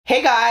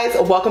Hey guys,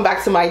 welcome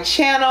back to my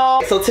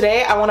channel. So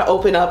today I want to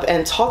open up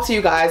and talk to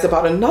you guys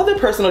about another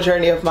personal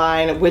journey of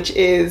mine, which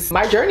is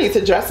my journey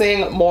to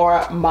dressing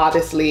more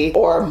modestly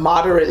or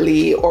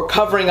moderately or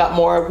covering up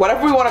more,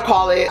 whatever we want to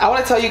call it. I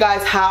want to tell you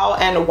guys how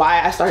and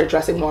why I started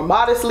dressing more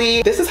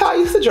modestly. This is how I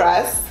used to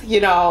dress,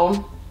 you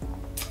know.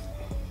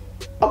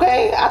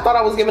 Okay, I thought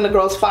I was giving the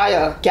girls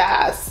fire,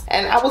 gas,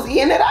 and I was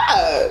eating it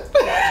up.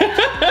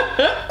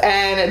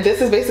 And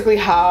this is basically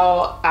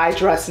how I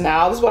dress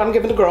now. This is what I'm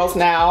giving the girls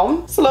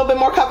now. It's a little bit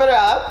more covered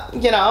up,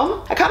 you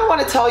know. I kind of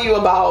want to tell you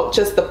about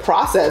just the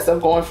process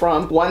of going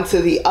from one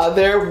to the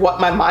other,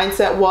 what my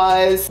mindset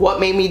was, what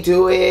made me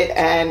do it,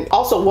 and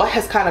also what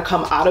has kind of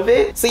come out of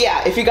it. So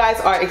yeah, if you guys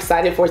are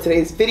excited for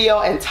today's video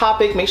and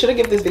topic, make sure to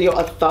give this video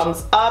a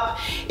thumbs up.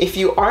 If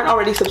you aren't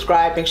already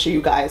subscribed, make sure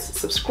you guys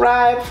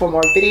subscribe for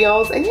more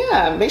videos. And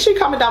yeah, make sure you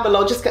comment down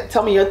below. Just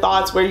tell me your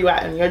thoughts, where you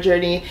at in your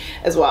journey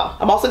as well.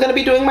 I'm also going to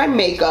be doing my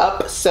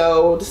makeup,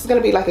 so this is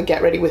going to be like a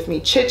get ready with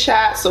me chit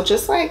chat. So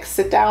just like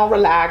sit down,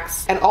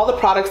 relax, and all the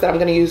products that I'm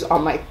going to use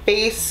on my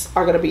face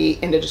are going to be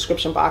in the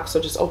description box.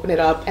 So just open it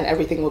up and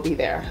everything will be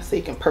there so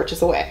you can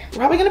purchase away. We're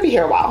probably going to be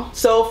here a while.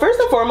 So first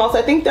and foremost,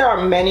 I think there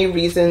are many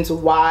reasons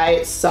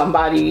why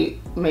somebody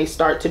may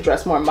start to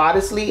dress more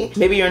modestly.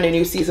 Maybe you're in a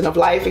new season of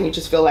life and you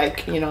just feel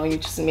like, you know, you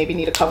just maybe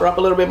need to cover up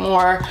a little bit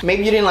more.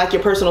 Maybe you didn't like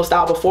your personal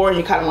style before and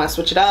you kind of want to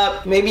switch it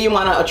up. Maybe you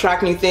want to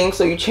attract new things,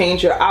 so you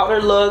change your outer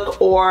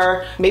look,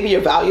 or maybe your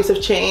values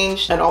have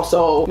changed, and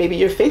also maybe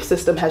your faith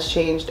system has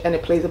changed and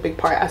it plays a big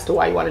part as to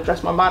why you want to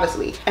dress more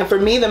modestly. And for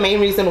me, the main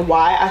reason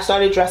why I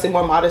started dressing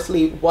more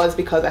modestly was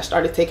because I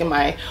started taking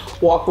my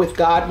walk with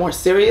God more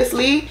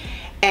seriously.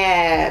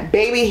 And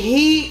baby,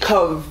 he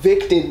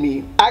convicted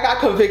me. I got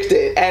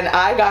convicted, and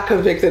I got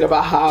convicted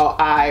about how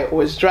I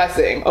was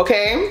dressing,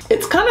 okay?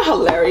 It's kind of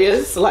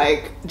hilarious,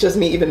 like just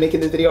me even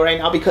making this video right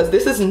now, because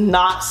this is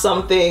not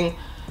something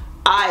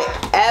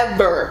I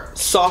ever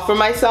saw for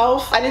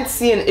myself. I didn't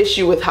see an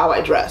issue with how I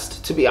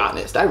dressed, to be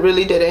honest. I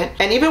really didn't.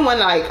 And even when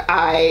like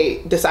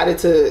I decided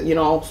to, you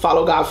know,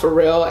 follow God for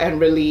real and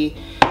really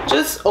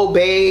just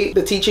obey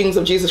the teachings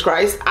of Jesus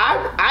Christ,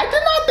 I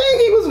did not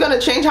think he was gonna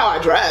change how I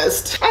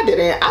dressed. I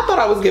didn't. I thought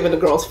I was giving the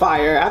girls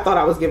fire. I thought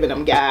I was giving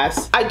them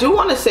gas. I do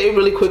want to say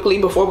really quickly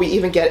before we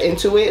even get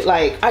into it,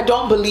 like, I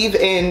don't believe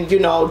in, you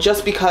know,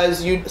 just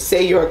because you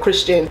say you're a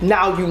Christian,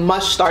 now you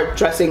must start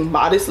dressing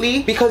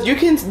modestly, because you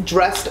can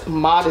dress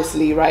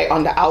modestly, right,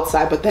 on the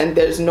outside, but then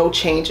there's no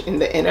change in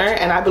the inner.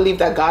 And I believe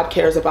that God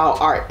cares about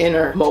our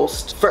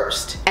innermost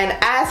first. And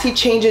as he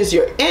changes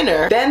your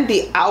inner, then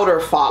the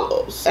outer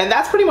follows. And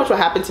that's pretty much what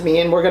happened to me,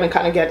 and we're gonna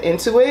kind of get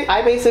into it.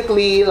 I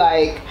basically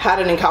like had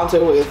an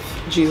encounter with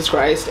Jesus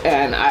Christ,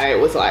 and I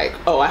was like,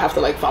 oh, I have to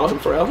like follow him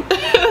for real.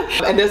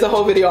 And there's a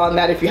whole video on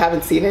that. If you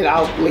haven't seen it,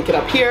 I'll link it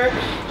up here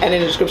and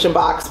in the description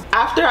box.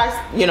 After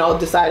I, you know,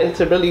 decided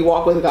to really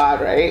walk with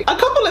God, right, a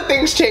couple of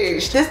things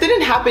changed. This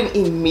didn't happen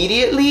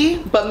immediately,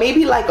 but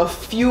maybe like a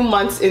few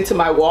months into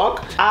my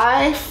walk,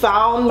 I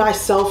found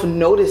myself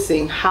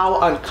noticing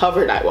how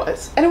uncovered I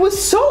was. And it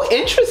was so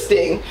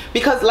interesting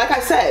because, like I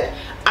said,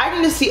 I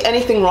didn't see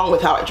anything wrong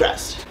with how I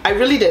dressed. I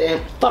really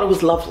didn't. Thought it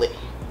was lovely.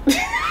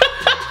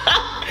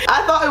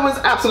 I thought it was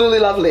absolutely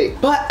lovely.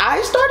 But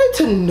I started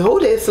to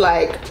notice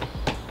like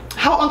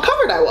how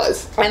uncovered I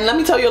was. And let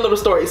me tell you a little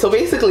story. So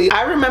basically,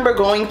 I remember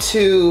going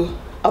to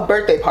a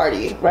birthday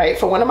party, right,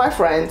 for one of my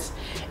friends,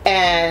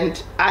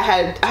 and I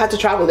had to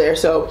travel there,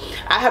 so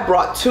I had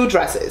brought two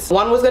dresses.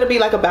 One was gonna be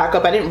like a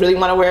backup. I didn't really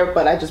want to wear it,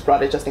 but I just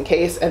brought it just in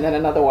case, and then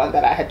another one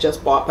that I had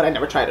just bought but I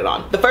never tried it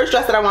on. The first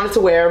dress that I wanted to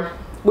wear,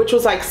 which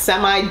was like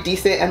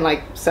semi-decent and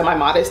like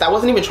semi-modest, I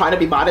wasn't even trying to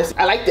be modest.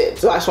 I liked it,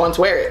 so I just wanted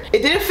to wear it.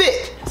 It didn't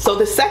fit. So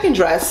the second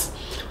dress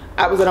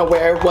I was gonna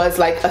wear was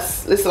like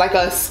it's like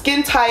a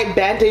skin tight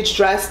bandage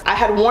dress. I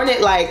had worn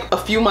it like a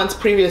few months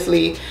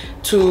previously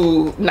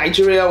to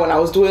Nigeria when I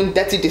was doing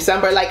Dirty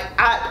December. Like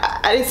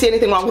I didn't see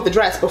anything wrong with the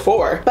dress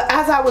before. But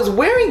as I was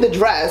wearing the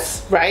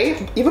dress,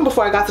 right, even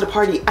before I got to the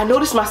party, I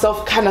noticed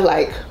myself kind of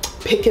like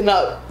picking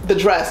up the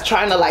dress,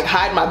 trying to like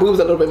hide my boobs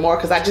a little bit more,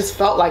 because I just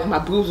felt like my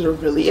boobs were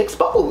really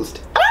exposed.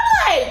 And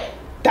I'm like,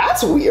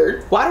 that's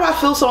weird. Why do I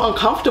feel so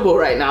uncomfortable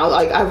right now?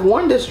 Like, I've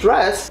worn this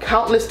dress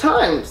countless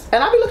times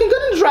and I be looking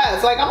good in the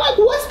dress. Like, I'm like,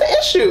 what's the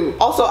issue?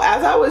 Also,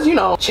 as I was, you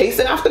know,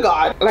 chasing after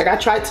God, like I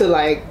tried to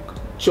like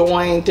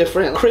join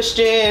different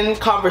Christian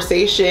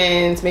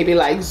conversations, maybe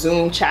like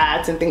Zoom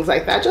chats and things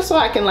like that, just so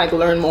I can like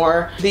learn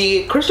more.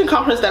 The Christian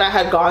conference that I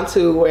had gone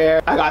to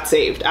where I got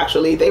saved,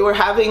 actually, they were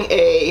having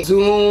a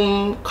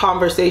Zoom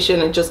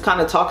conversation and just kind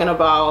of talking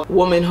about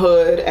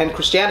womanhood and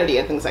Christianity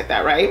and things like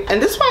that, right?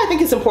 And this is why I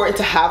think it's important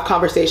to have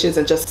conversations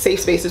and just safe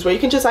spaces where you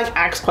can just like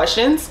ask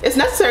questions. It's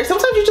necessary.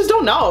 Sometimes you just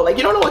don't know. Like,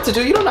 you don't know what to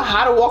do. You don't know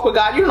how to walk with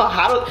God. You don't know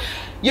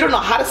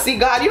how to see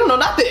God. You don't know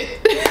nothing.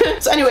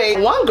 So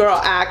anyway, one girl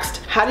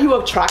asked, how do you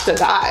attract a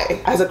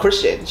guy as a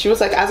Christian? She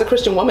was like, as a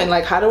Christian woman,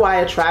 like, how do I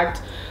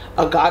attract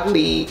a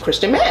godly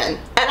Christian man? And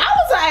I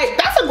was like,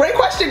 that's a great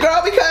question,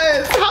 girl,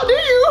 because how do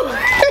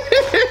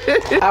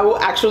you? I will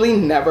actually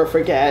never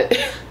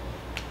forget.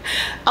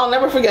 I'll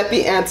never forget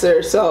the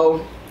answer.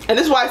 So And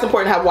this is why it's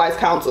important to have wise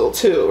counsel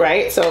too,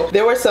 right? So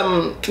there were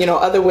some, you know,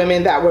 other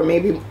women that were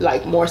maybe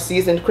like more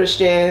seasoned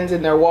Christians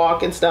in their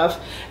walk and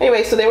stuff.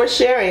 Anyway, so they were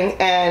sharing,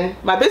 and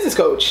my business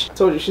coach, I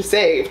told you she's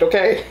saved,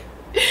 okay?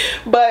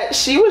 But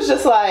she was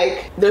just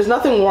like, there's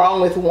nothing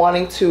wrong with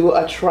wanting to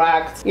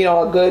attract, you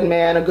know, a good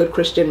man, a good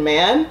Christian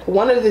man.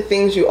 One of the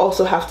things you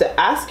also have to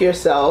ask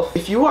yourself,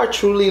 if you are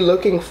truly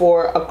looking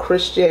for a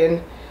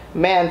Christian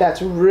man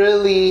that's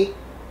really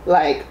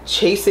like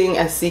chasing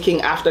and seeking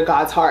after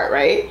God's heart,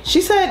 right?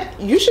 She said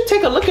you should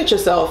take a look at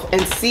yourself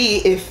and see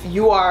if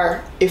you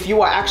are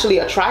actually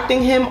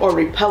attracting him or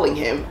repelling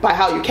him by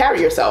how you carry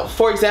yourself.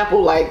 For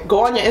example, like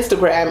go on your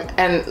Instagram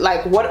and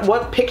like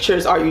what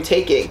pictures are you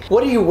taking?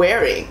 What are you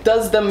wearing?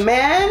 Does the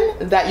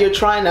man that you're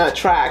trying to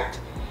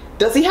attract,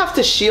 does he have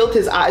to shield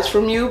his eyes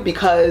from you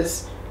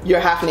because you're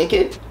half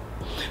naked?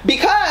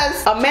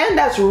 Because a man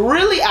that's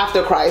really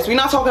after Christ, we're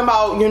not talking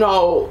about, you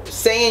know,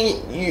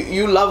 saying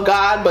you love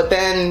God, but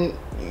then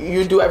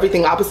you do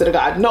everything opposite of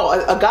God. No,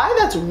 a guy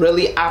that's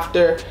really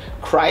after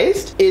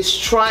Christ is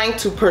trying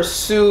to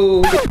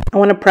pursue. I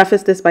want to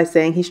preface this by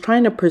saying he's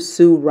trying to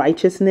pursue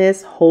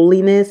righteousness,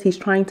 holiness. He's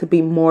trying to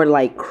be more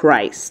like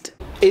Christ.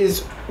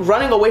 Is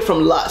running away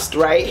from lust,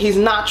 right? He's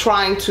not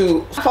trying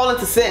to fall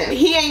into sin.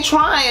 He ain't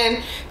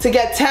trying to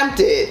get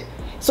tempted.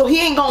 So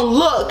he ain't gonna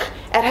look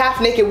at half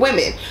naked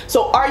women.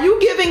 So are you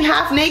giving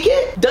half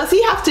naked? Does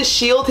he have to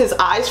shield his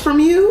eyes from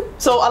you?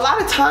 So a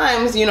lot of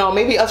times, you know,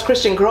 maybe us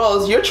Christian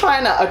girls, you're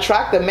trying to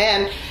attract a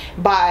man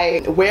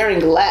by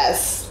wearing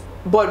less,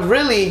 but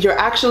really you're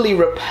actually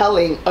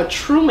repelling a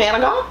true man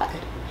of God.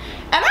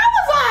 And I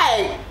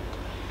was like,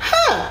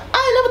 huh,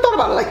 I never thought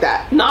about it like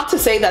that. Not to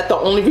say that the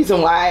only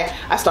reason why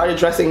I started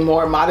dressing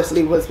more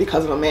modestly was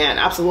because of a man.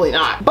 Absolutely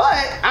not.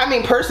 But I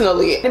mean,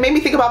 personally, it made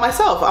me think about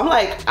myself. I'm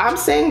like, I'm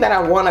saying that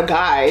I want a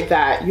guy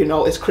that, you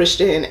know, is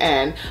Christian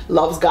and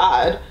loves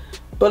God.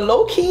 But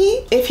low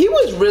key, if he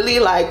was really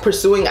like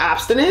pursuing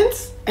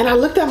abstinence, and I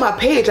looked at my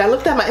page, I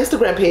looked at my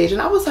Instagram page,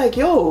 and I was like,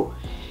 yo,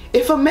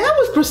 if a man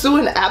was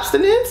pursuing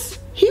abstinence,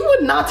 he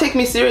would not take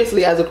me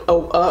seriously as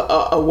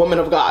a woman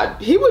of God.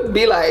 He would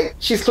be like,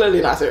 she's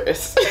clearly not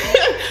serious.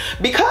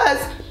 Because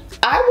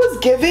I was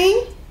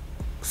giving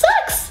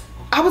sex.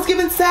 I was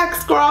giving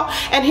sex, girl.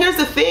 And here's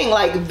the thing,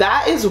 like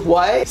that is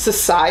what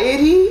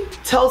society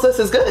tells us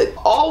is good.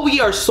 All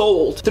we are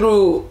sold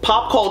through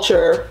pop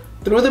culture,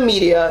 through the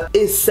media,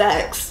 is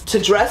sex. To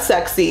dress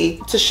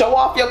sexy, to show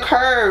off your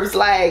curves,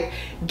 like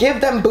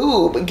give them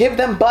boob, give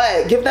them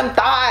butt, give them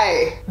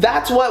thigh.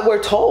 That's what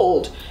we're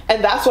told.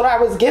 And that's what I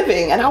was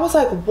giving. And I was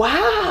like,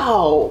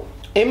 wow,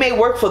 it may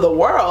work for the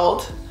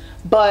world,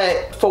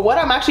 but for what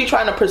I'm actually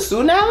trying to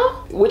pursue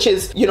now, which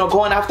is, you know,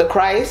 going after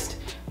Christ,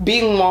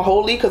 being more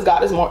holy, because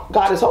God is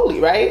holy,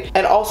 right?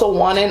 And also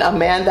wanting a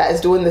man that is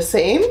doing the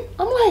same.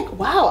 I'm like,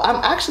 wow,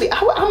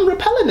 I'm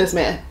repelling this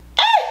man.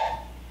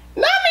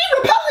 Not me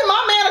repelling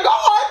my man of God.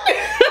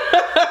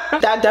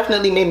 That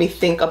definitely made me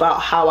think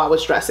about how I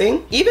was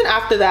dressing. Even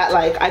after that,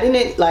 like I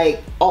didn't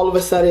like all of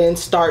a sudden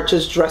start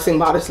just dressing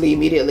modestly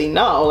immediately.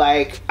 No,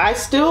 like I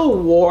still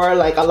wore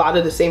like a lot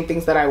of the same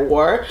things that I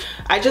wore.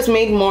 I just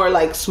made more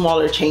like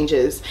smaller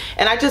changes,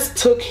 and I just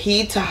took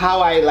heed to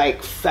how I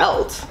like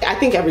felt. I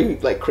think every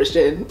like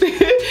Christian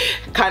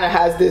kind of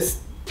has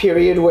this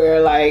period where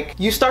like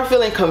you start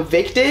feeling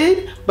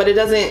convicted, but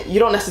you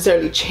don't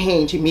necessarily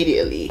change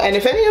immediately. And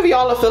if any of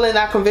y'all are feeling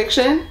that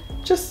conviction,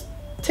 just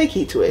take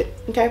heed to it,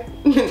 okay?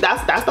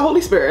 that's the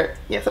Holy Spirit.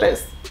 Yes, it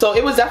is. So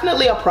it was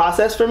definitely a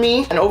process for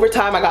me, and over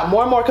time I got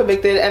more and more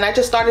convicted, and I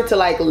just started to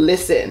like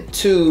listen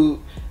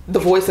to the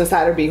voice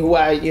inside of me, who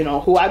I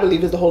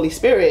believe is the Holy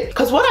Spirit.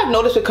 Because what I've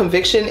noticed with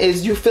conviction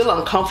is you feel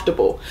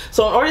uncomfortable.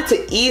 So in order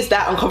to ease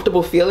that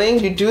uncomfortable feeling,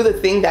 you do the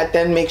thing that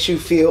then makes you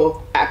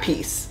feel at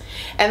peace.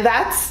 And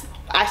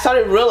I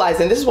started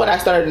realizing, this is when I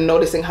started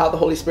noticing how the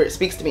Holy Spirit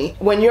speaks to me.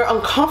 When you're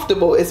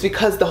uncomfortable, it's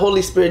because the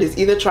Holy Spirit is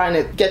either trying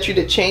to get you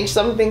to change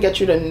something, get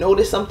you to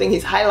notice something.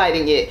 He's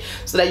highlighting it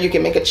so that you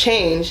can make a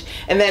change.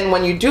 And then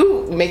when you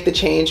do make the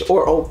change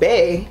or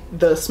obey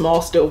the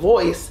small, still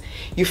voice,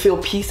 you feel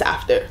peace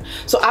after.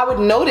 So I would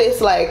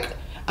notice, like,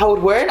 I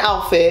would wear an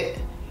outfit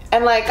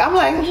and like, I'm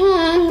like,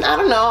 I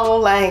don't know,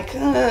 like,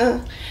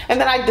 and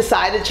then I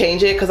decide to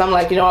change it because I'm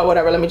like, you know what,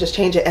 whatever, let me just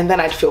change it. And then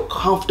I'd feel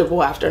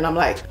comfortable after, and I'm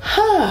like,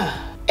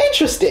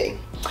 interesting.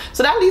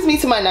 So that leads me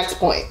to my next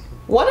point.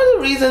 One of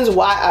the reasons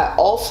why I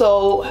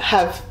also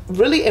have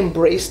really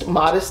embraced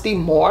modesty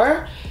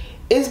more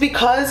is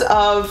because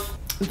of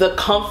the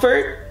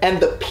comfort and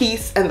the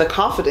peace and the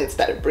confidence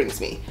that it brings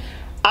me.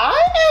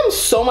 I am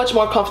so much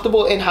more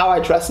comfortable in how I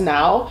dress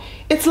now.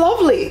 It's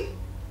lovely.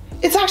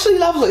 It's actually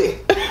lovely.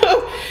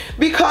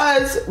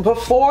 Because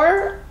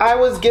before I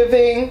was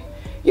giving,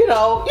 you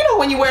know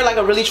when you wear like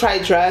a really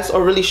tight dress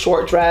or really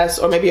short dress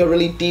or maybe a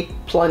really deep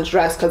plunge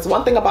dress, because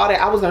one thing about it,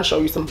 I was gonna show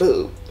you some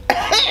boob.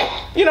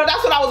 You know,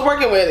 that's what I was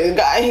working with.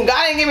 God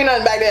didn't give me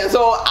nothing back then,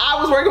 so I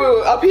was working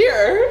with up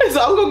here, so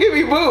I was gonna give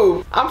you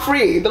boob. I'm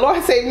free. The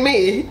Lord saved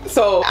me.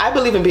 So I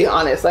believe in being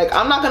honest. Like,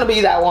 I'm not gonna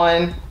be that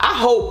one. I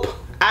hope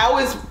I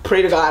always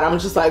pray to God. I'm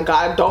just like,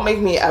 God, don't make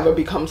me ever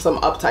become some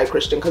uptight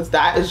Christian, because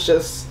that is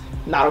just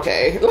not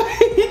okay.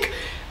 Like,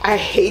 I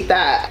hate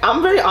that.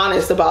 I'm very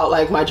honest about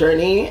like my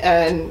journey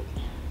and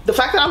the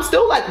fact that I'm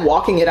still like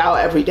walking it out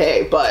every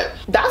day, but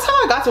that's how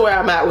I got to where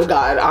I'm at with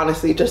God,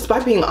 honestly, just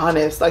by being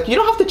honest. Like, you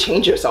don't have to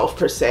change yourself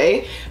per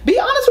se. Be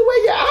honest with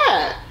where you're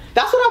at.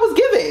 That's what I was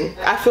giving.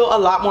 I feel a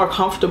lot more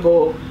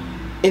comfortable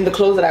in the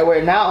clothes that I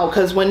wear now,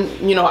 because when,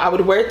 you know, I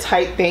would wear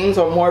tight things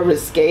or more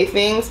risque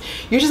things,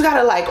 you just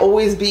gotta like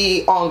always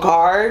be on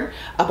guard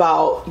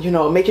about, you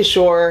know, making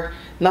sure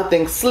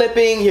nothing's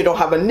slipping, you don't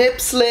have a nip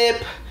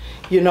slip,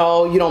 you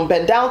know, you don't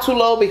bend down too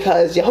low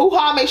because your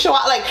hoo-ha may show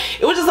out. Like,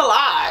 it was just a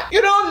lot.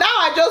 You know, now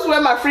I just wear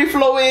my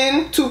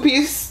free-flowing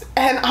two-piece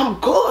and I'm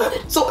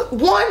good. So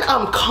one,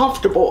 I'm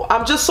comfortable.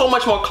 I'm just so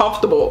much more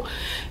comfortable,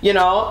 you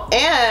know,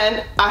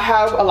 and I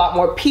have a lot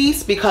more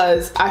peace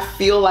because I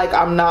feel like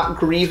I'm not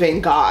grieving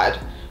God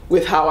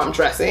with how I'm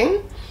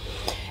dressing.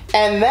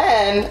 And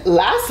then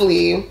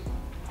lastly,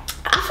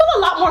 I feel a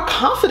lot more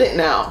confident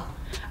now.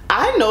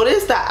 I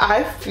noticed that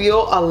I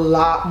feel a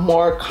lot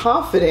more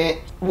confident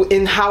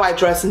in how I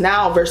dress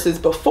now versus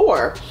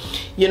before.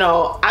 You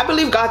know, I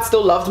believe God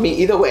still loves me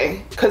either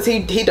way, because he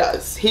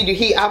does.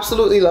 He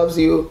absolutely loves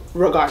you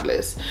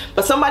regardless.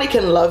 But somebody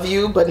can love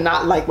you but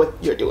not like what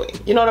you're doing.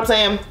 You know what I'm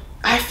saying?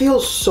 I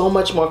feel so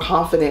much more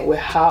confident with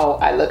how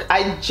I look.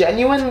 I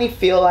genuinely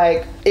feel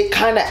like it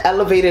kind of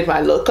elevated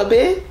my look a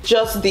bit.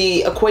 Just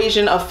the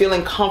equation of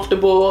feeling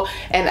comfortable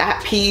and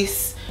at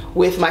peace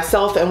with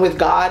myself and with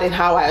God and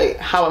how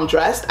I'm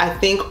dressed. I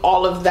think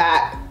all of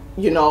that,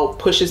 you know,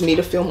 pushes me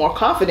to feel more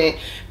confident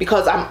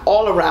because I'm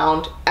all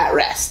around at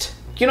rest.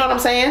 You know what I'm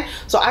saying?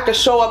 So I can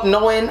show up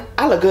knowing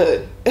I look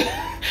good.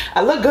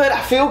 I look good,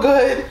 I feel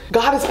good,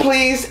 God is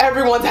pleased,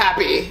 everyone's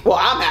happy. Well,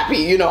 I'm happy,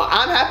 you know,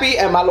 I'm happy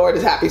and my Lord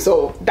is happy.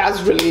 So that's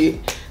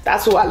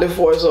who I live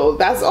for. So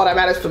that's all that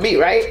matters for me,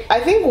 right?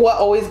 I think what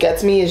always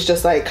gets me is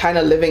just like kind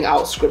of living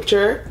out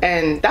scripture.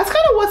 And that's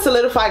kind of what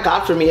solidified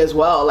God for me as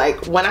well.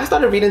 Like, when I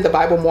started reading the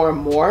Bible more and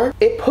more,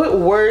 it put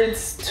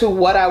words to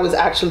what I was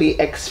actually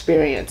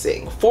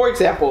experiencing. For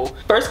example,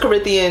 1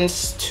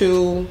 Corinthians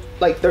 2,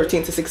 like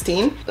 13 to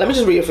 16. Let me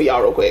just read it for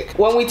y'all real quick.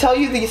 When we tell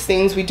you these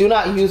things, we do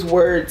not use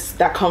words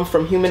that come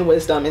from human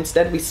wisdom.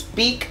 Instead, we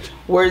speak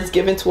words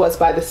given to us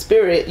by the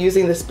Spirit,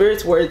 using the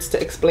Spirit's words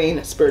to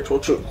explain spiritual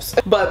truths.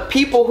 But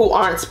people who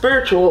aren't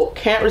spiritual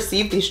can't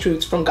receive these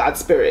truths from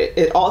God's Spirit.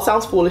 It all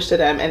sounds foolish to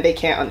them and they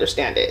can't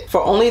understand it.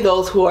 For only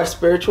those who are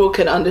spiritual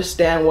can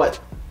understand what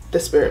the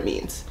Spirit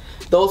means.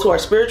 Those who are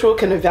spiritual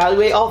can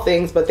evaluate all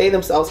things, but they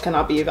themselves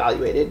cannot be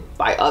evaluated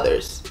by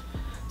others.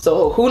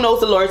 So who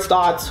knows the Lord's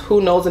thoughts?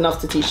 Who knows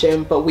enough to teach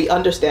him? But we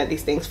understand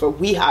these things, for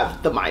we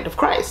have the mind of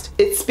Christ.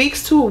 It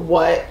speaks to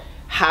what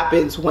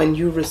happens when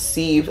you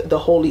receive the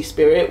Holy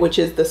Spirit, which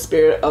is the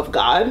Spirit of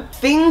God.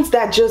 Things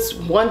that just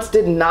once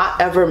did not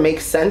ever make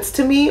sense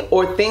to me,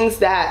 or things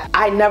that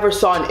I never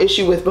saw an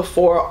issue with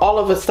before, all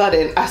of a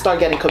sudden I start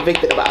getting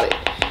convicted about it.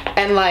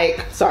 And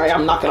like, sorry,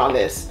 I'm knocking on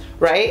this,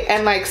 right?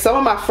 And like, some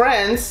of my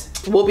friends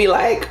will be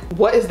like,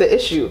 what is the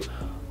issue?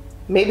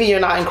 Maybe you're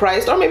not in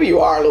Christ, or maybe you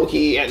are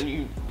low-key and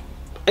you,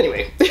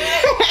 anyway,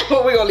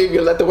 we're gonna leave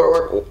you, let the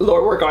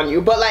Lord work on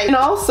you. But like, you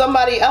know,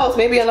 somebody else,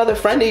 maybe another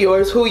friend of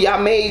yours who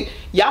y'all may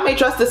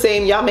trust the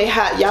same, y'all may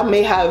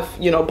have,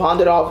 you know,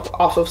 bonded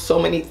off of so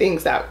many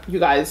things that you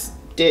guys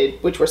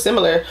did which were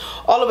similar.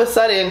 All of a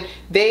sudden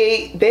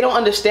they don't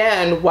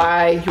understand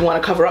why you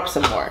want to cover up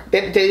some more.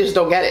 They just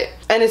don't get it.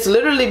 And it's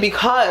literally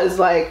because,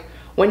 like,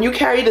 when you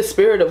carry the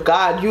Spirit of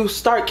God, you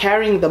start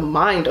carrying the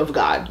mind of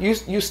God.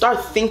 You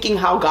start thinking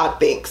how God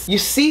thinks. You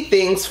see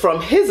things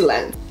from his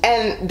lens.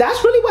 And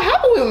that's really what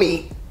happened with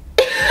me.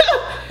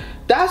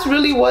 That's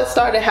really what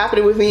started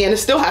happening with me, and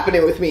it's still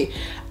happening with me.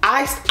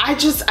 I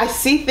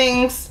see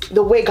things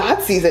the way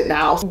God sees it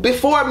now.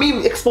 Before,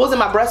 me exposing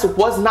my breast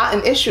was not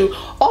an issue.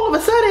 All of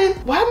a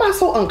sudden, why am I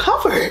so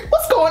uncomforted?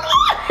 What's going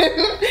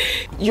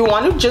on? You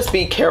want to just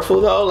be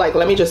careful though. Like,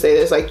 let me just say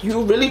this, like,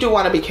 you really do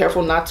want to be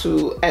careful not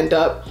to end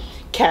up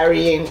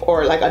carrying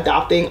or like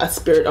adopting a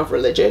spirit of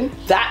religion.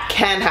 That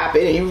can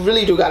happen, and you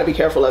really do got to be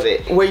careful of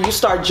it, where you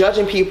start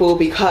judging people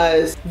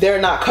because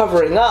they're not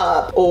covering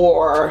up,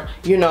 or,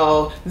 you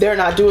know, they're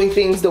not doing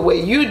things the way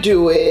you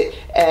do it,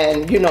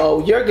 and, you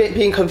know, you're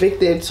being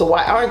convicted, so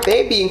why aren't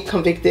they being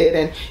convicted?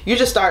 And you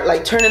just start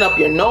like turning up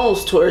your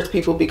nose towards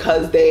people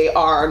because they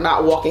are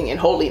not walking in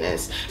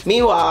holiness.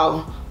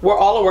 Meanwhile, we're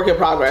all a work in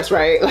progress,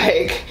 right?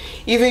 Like,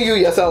 even you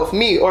yourself,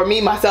 me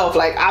myself,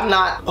 like, I'm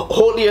not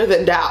holier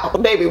than thou,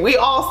 baby. We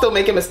all still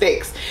making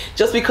mistakes.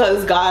 Just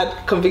because God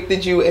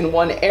convicted you in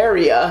one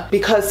area,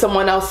 because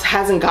someone else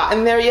hasn't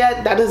gotten there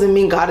yet, that doesn't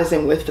mean God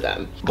isn't with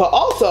them. But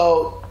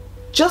also,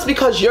 just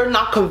because you're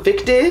not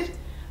convicted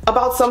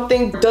about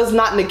something does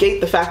not negate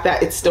the fact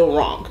that it's still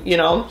wrong, you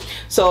know?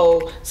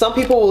 So some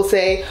people will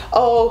say,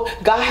 oh,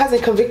 God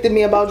hasn't convicted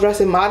me about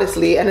dressing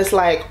modestly. And it's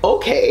like,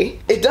 okay,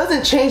 it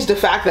doesn't change the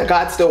fact that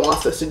God still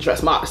wants us to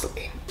dress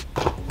modestly.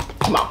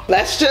 Come on,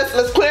 let's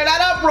clear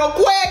that up real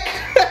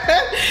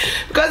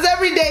quick. Because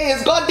every day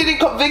is, God didn't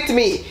convict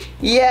me.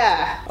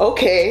 Yeah,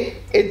 okay.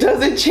 it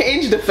doesn't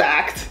change the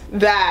fact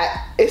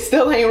that it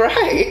still ain't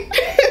right.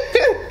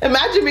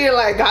 Imagine being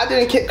like, God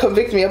didn't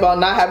convict me about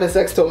not having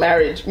sex till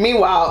marriage.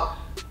 Meanwhile,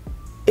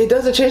 it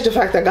doesn't change the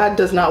fact that God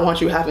does not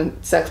want you having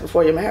sex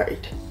before you're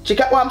married. You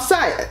get what I'm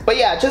saying? But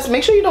yeah, just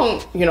make sure you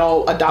don't, you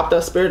know, adopt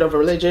the spirit of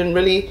religion,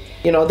 really.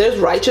 You know, there's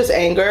righteous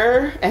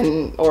anger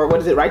or what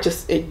is it?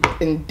 Righteous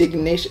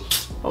indignation.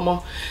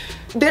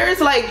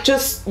 There's like,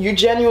 just, you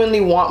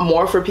genuinely want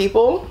more for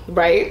people,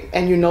 right?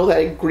 And you know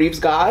that it grieves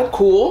God.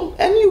 Cool.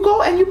 And you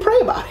go and you pray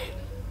about it.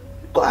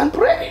 Go and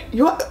pray.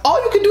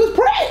 All you can do is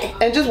pray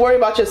and just worry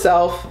about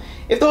yourself.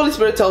 If the Holy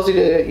Spirit tells you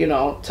to, you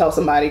know, tell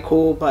somebody,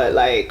 cool, but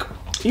like,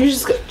 you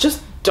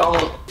just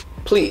don't,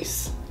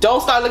 please.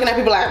 Don't start looking at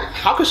people like,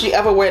 how could she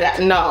ever wear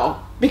that?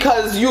 No,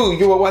 because you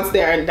were once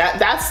there, and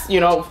that's, you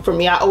know, for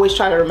me, I always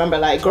try to remember,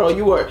 like, girl,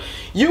 you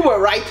were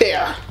right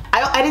there.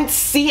 I didn't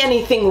see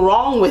anything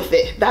wrong with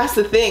it. That's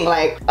the thing.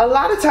 Like, a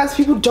lot of times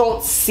people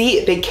don't see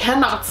it. They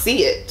cannot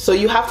see it. So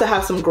you have to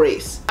have some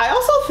grace. I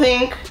also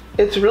think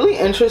it's really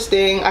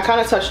interesting. I kind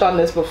of touched on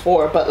this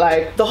before, but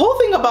like the whole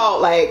thing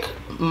about like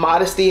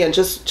modesty and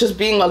just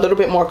being a little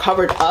bit more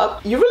covered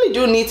up, you really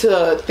do need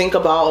to think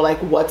about like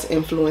what's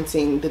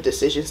influencing the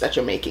decisions that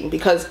you're making.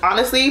 Because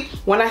honestly,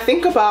 when I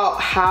think about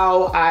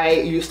how I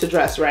used to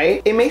dress,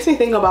 right, it makes me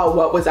think about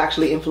what was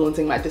actually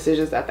influencing my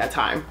decisions at that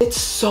time.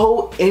 It's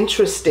so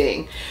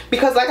interesting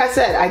because, like I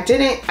said, I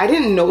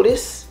didn't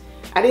notice,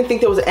 I didn't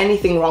think there was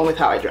anything wrong with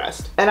how I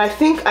dressed. And I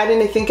think I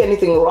didn't think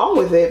anything wrong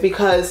with it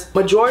because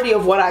majority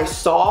of what I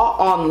saw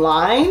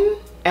online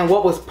and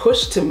what was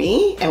pushed to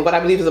me, and what I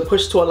believe is a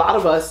push to a lot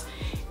of us,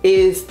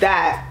 is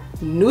that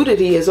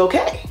nudity is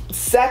okay.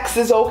 Sex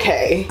is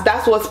okay.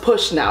 That's what's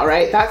pushed now,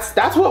 right?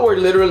 That's what we're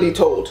literally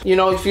told. You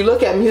know, if you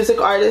look at music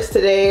artists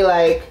today,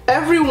 like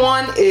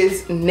everyone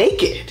is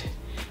naked.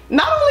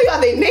 Not only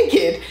are they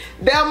naked,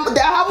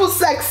 they're having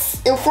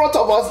sex in front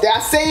of us. They're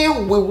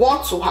saying we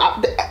want to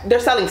have, they're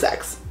selling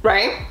sex,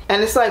 right?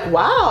 And it's like,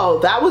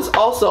 wow, that was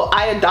also,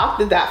 I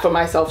adopted that for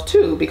myself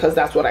too, because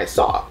that's what I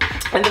saw.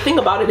 And the thing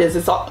about it is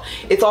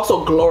it's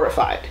also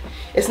glorified.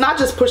 It's not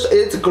just pushed,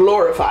 it's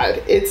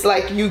glorified. It's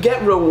like you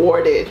get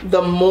rewarded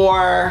the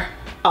more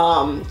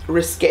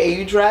risque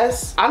you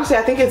dress. Honestly,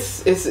 I think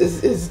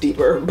it's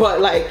deeper,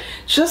 but like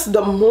just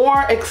the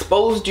more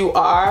exposed you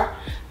are,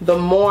 the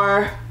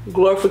more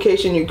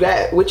glorification you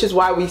get, which is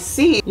why we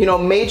see, you know,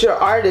 major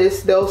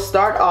artists, they'll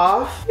start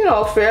off, you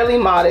know, fairly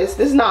modest.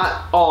 This is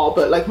not all,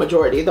 but like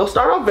majority. They'll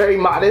start off very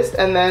modest,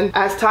 and then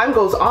as time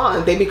goes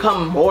on, they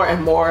become more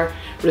and more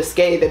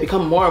risque. They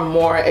become more and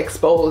more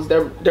exposed.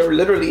 They're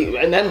literally,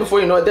 and then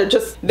before you know it,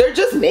 they're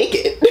just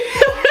naked.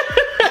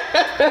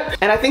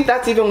 And I think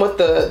that's even what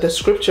the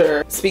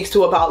scripture speaks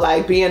to about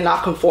like being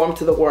not conformed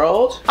to the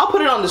world. I'll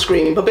put it on the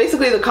screen, but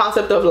basically the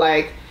concept of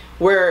like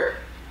we're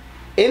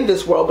in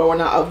this world but we're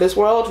not of this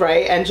world,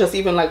 right? And just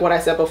even like what I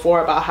said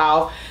before about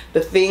how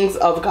the things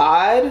of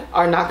God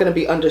are not going to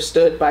be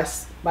understood by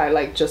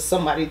like just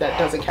somebody that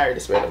doesn't carry the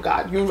spirit of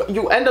God.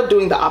 You end up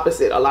doing the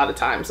opposite a lot of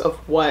times of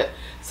what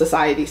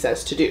society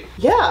says to do.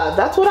 Yeah,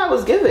 that's what I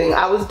was giving.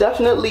 I was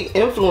definitely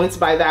influenced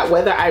by that,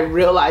 whether I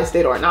realized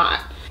it or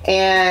not.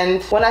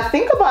 And when I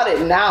think about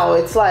it now,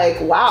 it's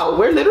like, wow,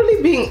 we're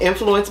literally being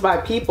influenced by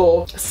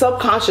people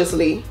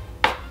subconsciously,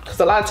 because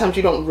a lot of times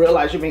you don't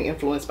realize you're being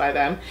influenced by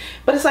them.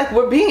 But it's like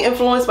we're being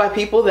influenced by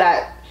people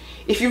that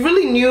if you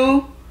really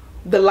knew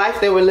the life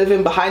they were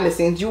living behind the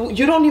scenes,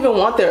 you don't even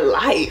want their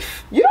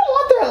life. You don't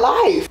want their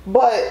life,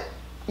 but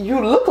you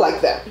look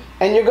like them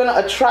and you're gonna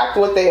attract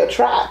what they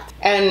attract.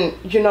 And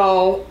you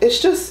know,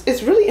 it's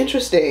really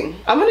interesting.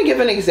 I'm gonna give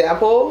an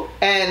example,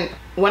 and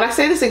when I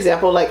say this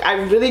example, like I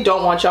really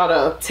don't want y'all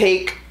to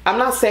take, I'm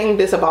not saying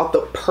this about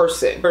the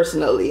person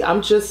personally.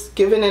 I'm just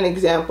giving an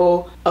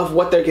example of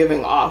what they're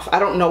giving off. I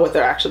don't know what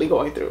they're actually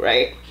going through,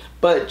 right?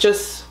 But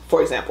just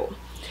for example,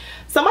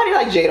 somebody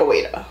like Jada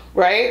Waiter,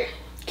 right?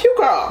 Cute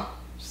girl.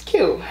 She's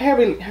cute.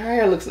 Her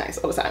hair looks nice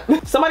all the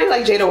time. Somebody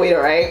like Jada Waiter,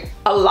 right?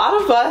 A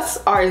lot of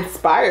us are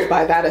inspired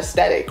by that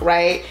aesthetic,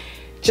 right?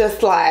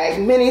 Just like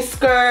mini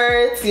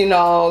skirts, you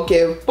know,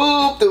 give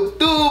boob, doop,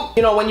 doop.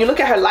 You know, when you look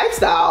at her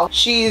lifestyle,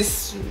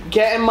 she's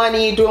getting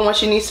money, doing what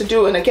she needs to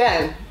do. And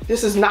again,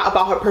 this is not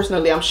about her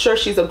personally. I'm sure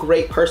she's a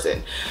great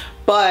person.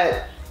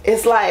 But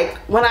it's like,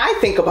 when I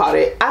think about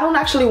it, I don't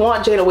actually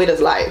want Jada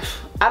Waiter's life.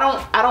 I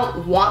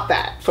don't want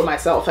that for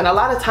myself. And a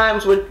lot of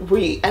times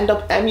we end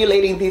up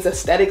emulating these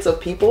aesthetics of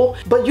people,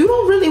 but you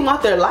don't really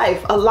want their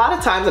life. A lot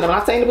of times, and I'm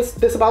not saying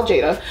this about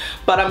Jada,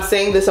 but I'm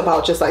saying this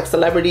about just like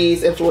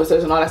celebrities,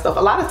 influencers, and all that stuff.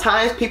 A lot of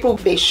times people,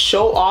 they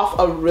show off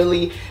a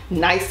really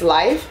nice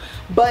life,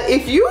 but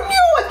if you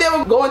knew what they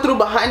were going through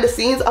behind the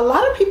scenes, a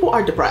lot of people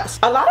are depressed.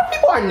 A lot of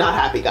people are not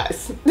happy,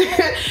 guys.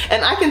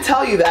 And I can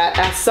tell you that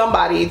as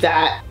somebody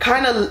that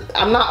kind of,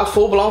 I'm not a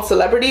full-blown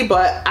celebrity,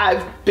 but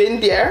I've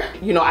been there.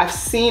 You know, I've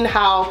seen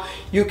how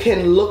you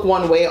can look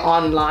one way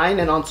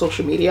online and on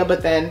social media,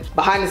 but then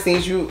behind the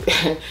scenes, you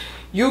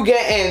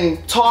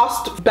getting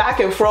tossed back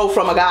and fro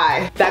from a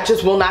guy that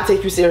just will not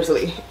take you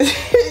seriously.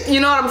 You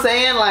know what I'm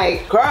saying?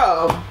 Like,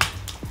 girl,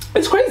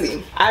 It's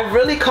crazy. I've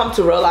really come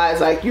to realize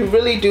like you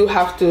really do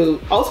have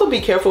to also be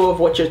careful of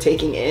what you're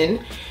taking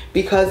in,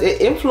 because it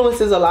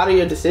influences a lot of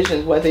your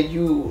decisions whether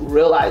you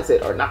realize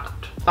it or not.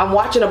 I'm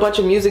watching a bunch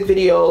of music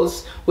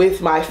videos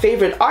with my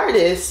favorite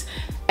artists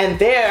and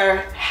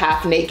they're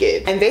half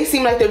naked and they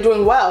seem like they're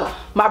doing well.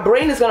 My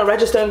brain is gonna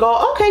register and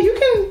go, okay, you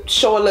can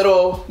show a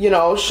little, you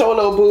know, show a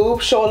little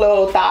boob, show a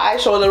little thigh,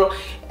 show a little,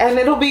 and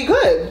it'll be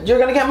good. You're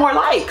gonna get more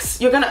likes.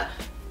 You're gonna,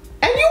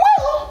 and you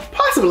will,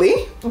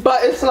 possibly.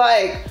 But it's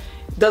like,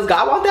 does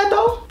God want that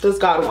though? Does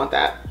God want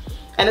that?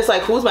 And it's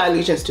like, who's my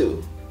allegiance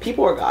to?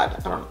 People or God?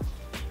 I don't know.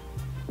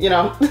 You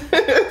know?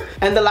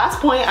 And the last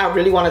point I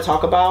really want to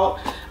talk about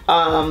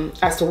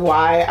as to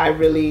why I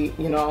really,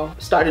 you know,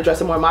 started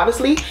dressing more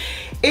modestly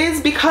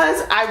is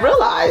because I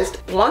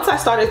realized once I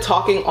started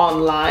talking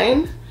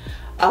online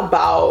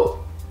about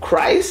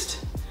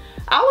Christ,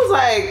 I was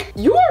like,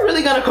 you are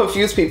really gonna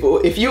confuse people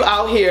if you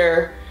out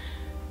here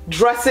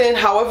dressing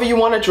however you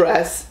want to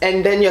dress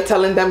and then you're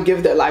telling them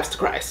give their lives to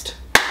Christ.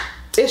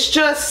 It's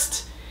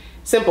just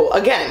simple.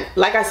 Again,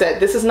 like I said,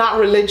 this is not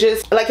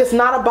religious. Like, it's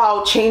not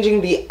about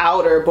changing the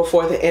outer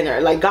before the inner.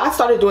 Like, God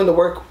started doing the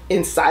work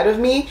inside of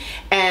me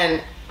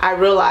and I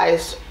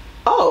realized,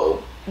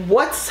 oh,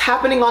 what's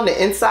happening on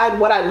the inside,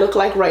 what I look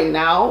like right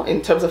now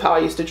in terms of how I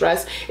used to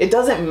dress, it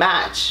doesn't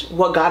match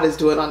what God is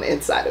doing on the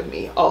inside of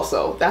me.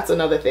 Also, that's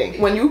another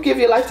thing. When you give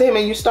your life to him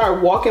and you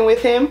start walking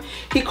with him,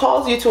 he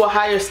calls you to a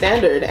higher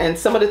standard, and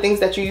some of the things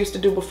that you used to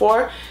do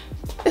before,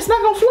 it's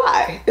not gonna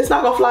fly. It's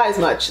not gonna fly as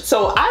much.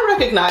 So I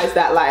recognize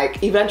that,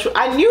 like, eventually,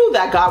 I knew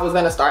that God was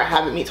gonna start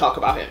having me talk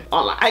about him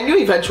online. I knew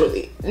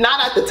eventually,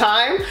 not at the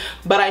time,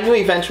 but I knew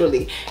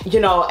eventually, you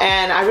know.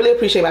 And I really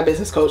appreciate my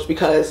business coach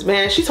because,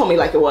 man, she told me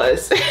like it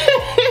was.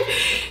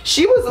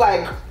 She was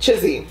like,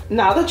 Chizi,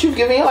 now that you've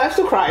given your life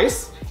to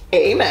Christ,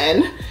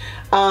 amen,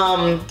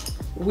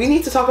 we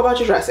need to talk about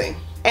your dressing.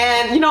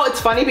 And you know,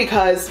 it's funny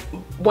because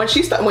when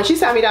she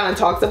sat me down and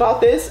talked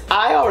about this,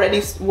 I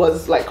already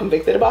was like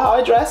convicted about how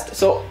I dressed.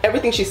 So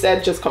everything she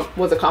said just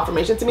was a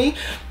confirmation to me,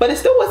 but it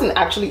still wasn't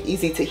actually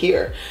easy to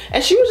hear.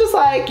 And she was just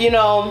like, you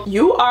know,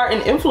 you are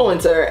an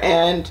influencer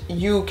and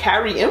you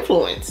carry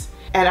influence.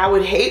 And I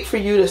would hate for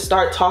you to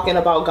start talking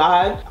about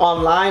God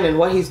online and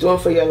what he's doing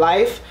for your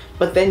life,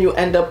 but then you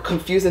end up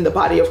confusing the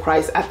body of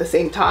Christ at the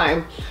same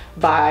time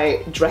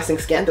by dressing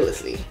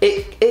scandalously.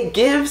 It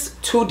gives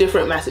two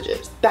different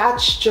messages.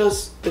 That's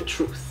just the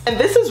truth. And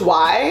this is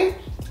why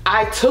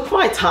I took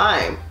my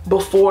time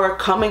before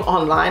coming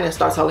online and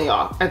start telling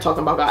y'all and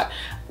talking about God.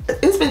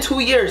 It's been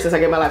 2 years since I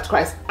gave my life to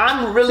Christ.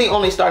 I'm really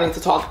only starting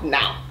to talk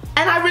now.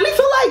 And I really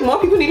feel like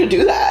more people need to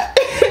do that.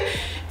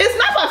 It's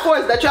not by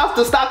force that you have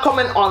to start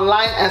coming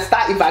online and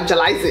start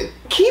evangelizing.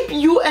 Keep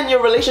you and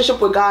your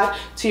relationship with God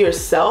to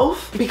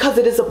yourself because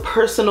it is a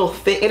personal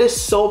thing. It is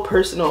so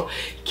personal.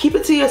 Keep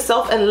it to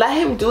yourself and let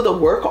him do the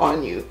work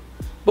on you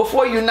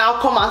before you now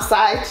come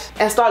outside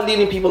and start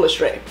leading people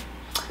astray.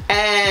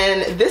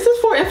 And this is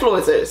for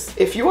influencers.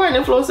 If you are an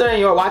influencer and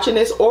you're watching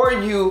this, or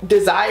you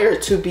desire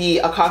to be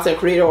a content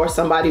creator or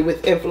somebody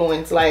with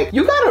influence, like,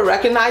 you gotta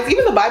recognize,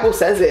 even the Bible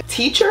says it,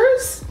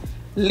 teachers,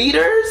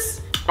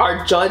 leaders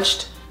are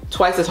judged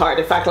twice as hard.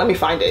 In fact, let me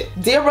find it.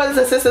 Dear brothers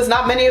and sisters,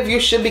 not many of you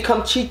should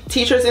become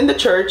teachers in the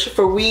church,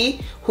 for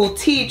we who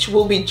teach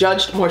will be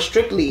judged more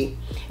strictly.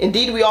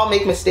 Indeed, we all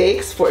make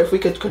mistakes, for if we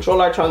could control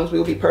our tongues, we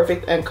would be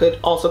perfect and could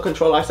also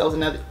control ourselves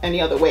in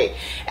any other way.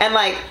 And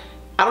like,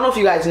 I don't know if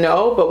you guys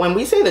know, but when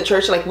we say the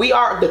church, like, we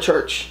are the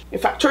church. In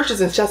fact, church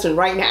is in Cheston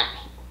right now.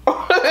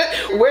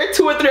 Where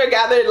 2 or 3 are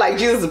gathered, like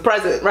Jesus is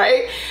present,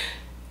 right?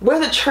 We're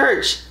the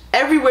church.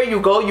 Everywhere you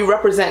go, you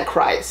represent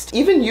Christ.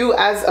 Even you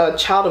as a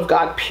child of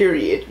God,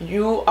 period,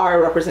 you are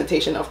a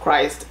representation of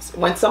Christ.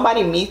 When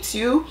somebody meets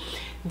you,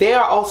 they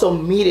are also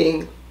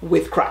meeting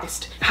with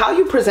Christ. How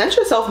you present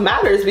yourself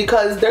matters,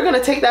 because they're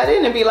gonna take that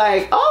in and be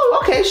like, oh,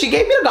 okay, she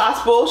gave me the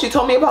gospel, she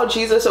told me about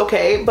Jesus,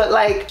 okay, but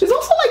like, she's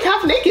also like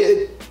half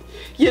naked,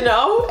 you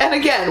know? And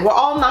again, we're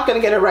all not gonna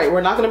get it right. We're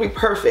not gonna be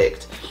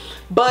perfect,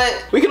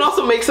 but we can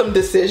also make some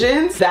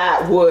decisions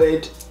that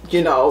would,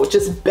 you know,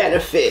 just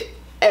benefit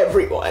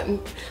everyone.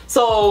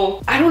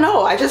 So I don't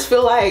know, I just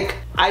feel like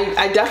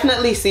I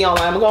definitely see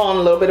online, I'm going on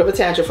a little bit of a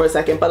tangent for a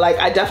second, but like,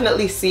 I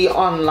definitely see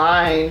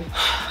online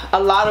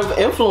a lot of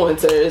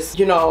influencers,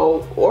 you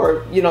know,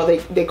 or, you know,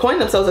 they coin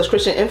themselves as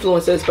Christian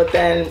influencers, but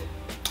then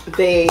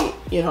they,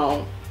 you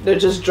know, they're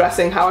just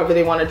dressing however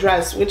they want to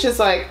dress, which is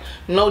like,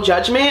 no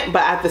judgment,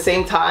 but at the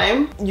same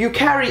time, you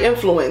carry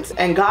influence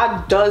and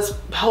God does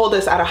hold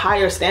us at a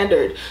higher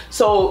standard.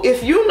 So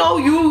if you know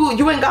you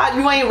and God,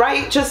 you ain't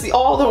right just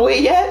all the way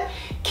yet,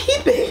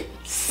 keep it,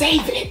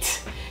 save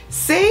it,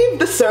 save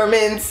the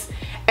sermons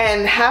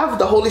and have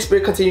the Holy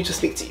Spirit continue to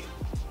speak to you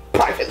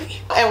privately.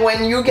 And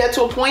when you get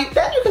to a point,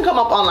 then you can come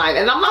up online.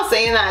 And I'm not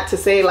saying that to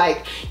say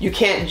like you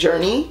can't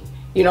journey.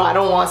 You know, I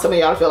don't want some of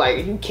y'all to feel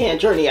like you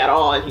can't journey at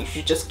all and you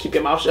should just keep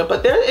your mouth shut.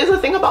 But there is a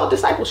thing about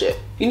discipleship.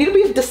 You need to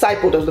be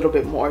discipled a little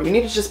bit more. You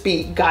need to just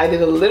be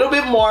guided a little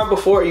bit more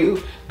before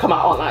you come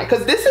out online.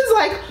 Because this is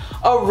like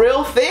a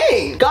real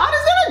thing. God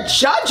is gonna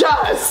judge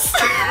us.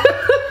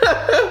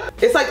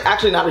 It's like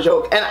actually not a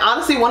joke. And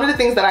honestly, one of the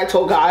things that I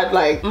told God,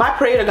 like my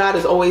prayer to God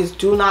is always,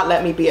 do not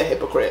let me be a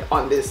hypocrite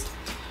on this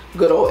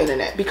good old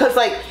internet. Because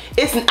like,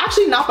 it's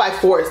actually not by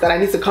force that I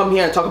need to come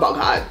here and talk about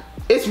God.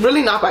 It's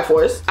really not by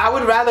force. I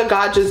would rather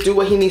God just do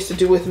what he needs to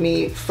do with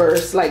me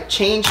first. Like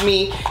change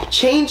me,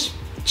 change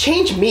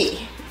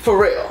me for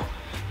real.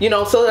 You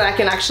know, so that I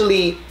can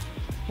actually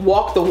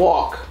walk the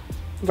walk,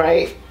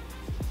 right?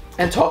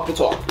 And talk the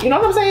talk. You know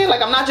what I'm saying?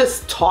 Like I'm not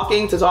just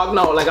talking to talk,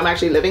 no, like I'm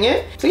actually living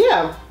it. So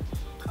yeah,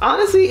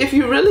 honestly, if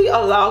you really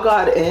allow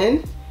God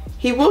in,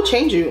 he will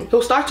change you.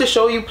 He'll start to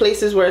show you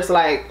places where it's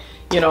like,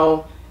 you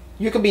know,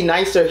 you could be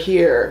nicer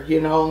here,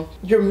 you know,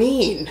 you're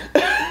mean.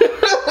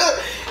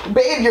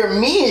 Babe, you're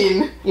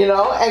mean, you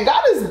know, and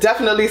God is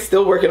definitely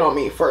still working on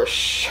me for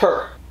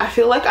sure. I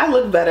feel like I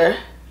look better.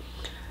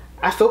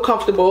 I feel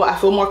comfortable. I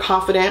feel more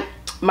confident.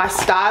 My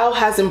style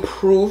has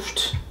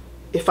improved,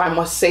 if I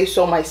must say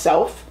so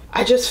myself.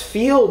 I just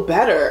feel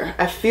better.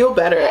 I feel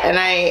better. And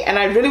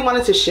I really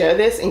wanted to share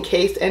this in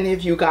case any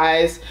of you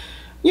guys,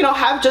 you know,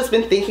 have just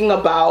been thinking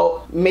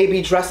about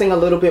maybe dressing a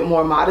little bit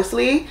more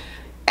modestly.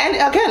 And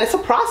again, it's a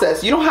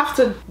process. You don't have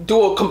to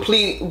do a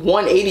complete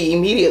 180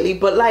 immediately,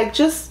 but like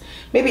just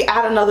maybe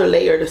add another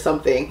layer to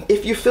something.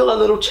 If you feel a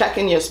little check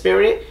in your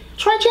spirit,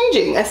 try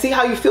changing and see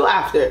how you feel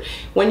after.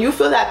 When you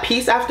feel that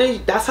peace after,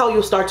 that's how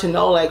you'll start to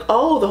know like,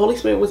 oh, the Holy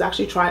Spirit was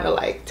actually trying to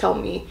like tell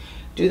me,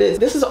 do this.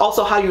 This is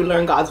also how you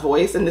learn God's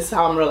voice, and this is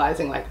how I'm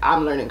realizing like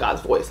I'm learning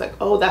God's voice. Like,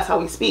 oh, that's how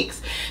he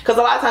speaks. Because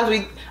a lot of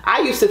times I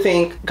used to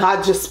think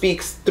God just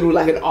speaks through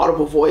like an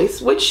audible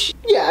voice, which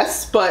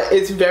yes, but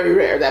it's very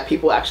rare that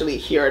people actually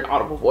hear an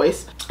audible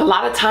voice. A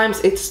lot of times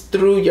it's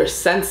through your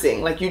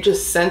sensing, like you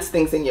just sense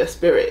things in your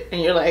spirit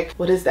and you're like,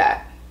 what is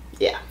that?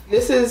 Yeah,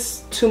 this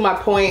is to my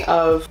point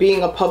of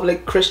being a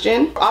public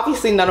Christian.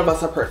 Obviously, none of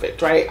us are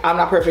perfect, right? I'm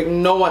not perfect.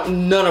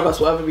 None of us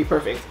will ever be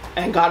perfect.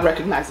 And God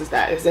recognizes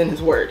that. It's in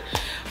his word.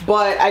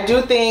 But I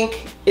do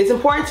think it's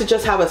important to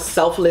just have a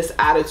selfless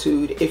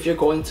attitude if you're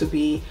going to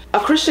be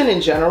a Christian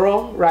in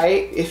general,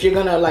 right? If you're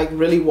gonna like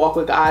really walk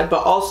with God,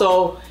 but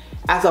also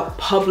as a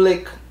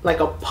public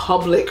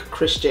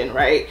Christian,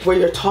 right? Where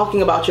you're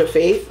talking about your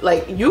faith,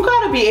 like you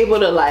gotta be able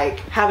to like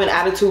have an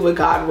attitude with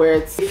God where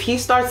it's, if he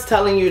starts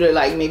telling you to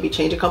like maybe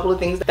change a couple of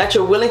things, that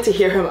you're willing to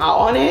hear him out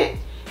on it,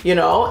 you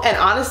know? And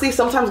honestly,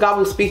 sometimes God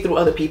will speak through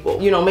other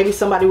people. You know, maybe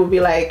somebody will be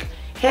like,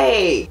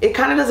 hey, it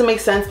kind of doesn't make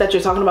sense that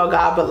you're talking about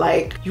God, but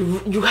like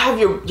you have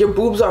your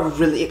boobs are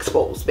really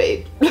exposed,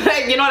 babe.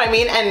 Like, you know what I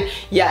mean? And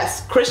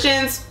yes,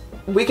 Christians,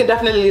 we can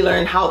definitely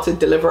learn how to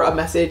deliver a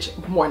message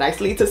more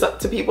nicely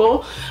to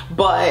people,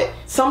 but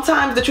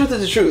sometimes the truth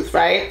is the truth,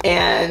 right?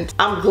 And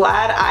I'm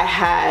glad I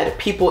had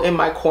people in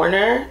my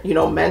corner, you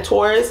know,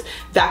 mentors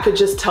that could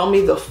just tell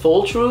me the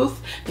full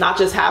truth, not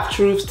just half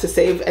truths to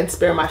save and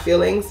spare my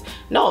feelings.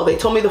 No, they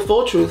told me the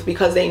full truth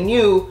because they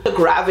knew the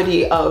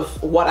gravity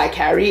of what I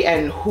carry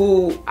and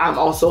who I'm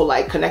also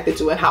like connected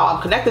to and how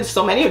I'm connected to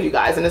so many of you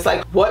guys. And it's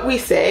like, what we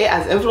say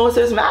as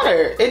influencers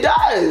matter. It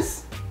does.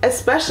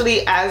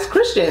 Especially as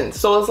Christians.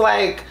 So it's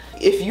like,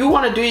 if you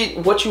want to do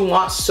what you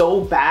want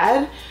so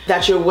bad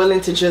that you're willing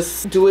to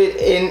just do it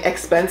in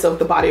expense of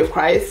the body of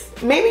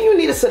Christ, maybe you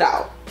need to sit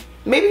out.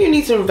 Maybe you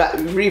need to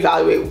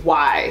reevaluate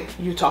why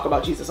you talk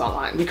about Jesus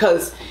online,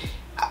 because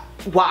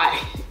why?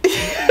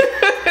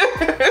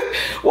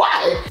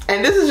 Why?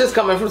 And this is just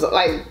coming from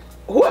like,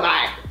 who am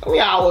I?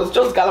 Yeah, I was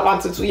just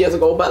gallivanting 2 years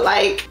ago, but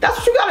like, that's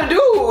what you gotta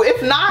do.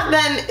 If not,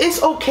 then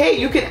it's okay.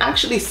 You can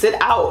actually sit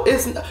out.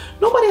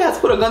 Nobody has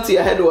put a gun to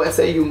your head and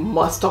say you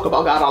must talk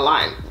about God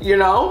online, you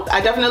know?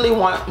 I definitely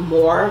want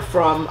more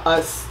from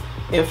us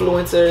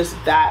influencers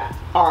that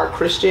are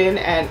Christian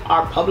and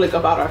are public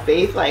about our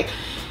faith. Like,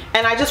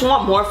 and I just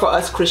want more for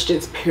us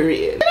Christians,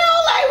 period. You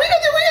know, like we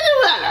can do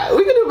better.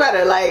 We can do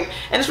better. Like,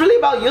 and it's really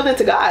about yielding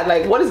to God.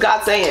 Like, what is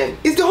God saying?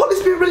 Is the Holy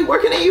Spirit really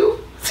working in you?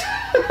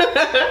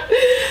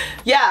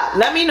 Yeah,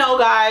 let me know,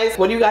 guys.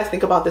 What do you guys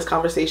think about this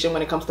conversation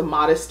when it comes to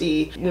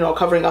modesty, you know,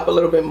 covering up a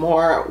little bit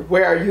more?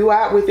 Where are you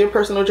at with your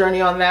personal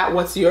journey on that?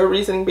 What's your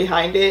reasoning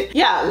behind it?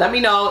 Yeah, let me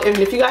know. And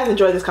if you guys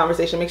enjoyed this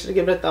conversation, make sure to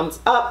give it a thumbs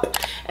up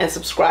and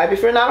subscribe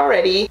if you're not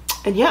already.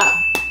 And yeah,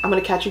 I'm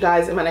gonna catch you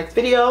guys in my next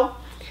video.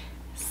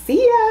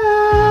 See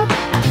ya.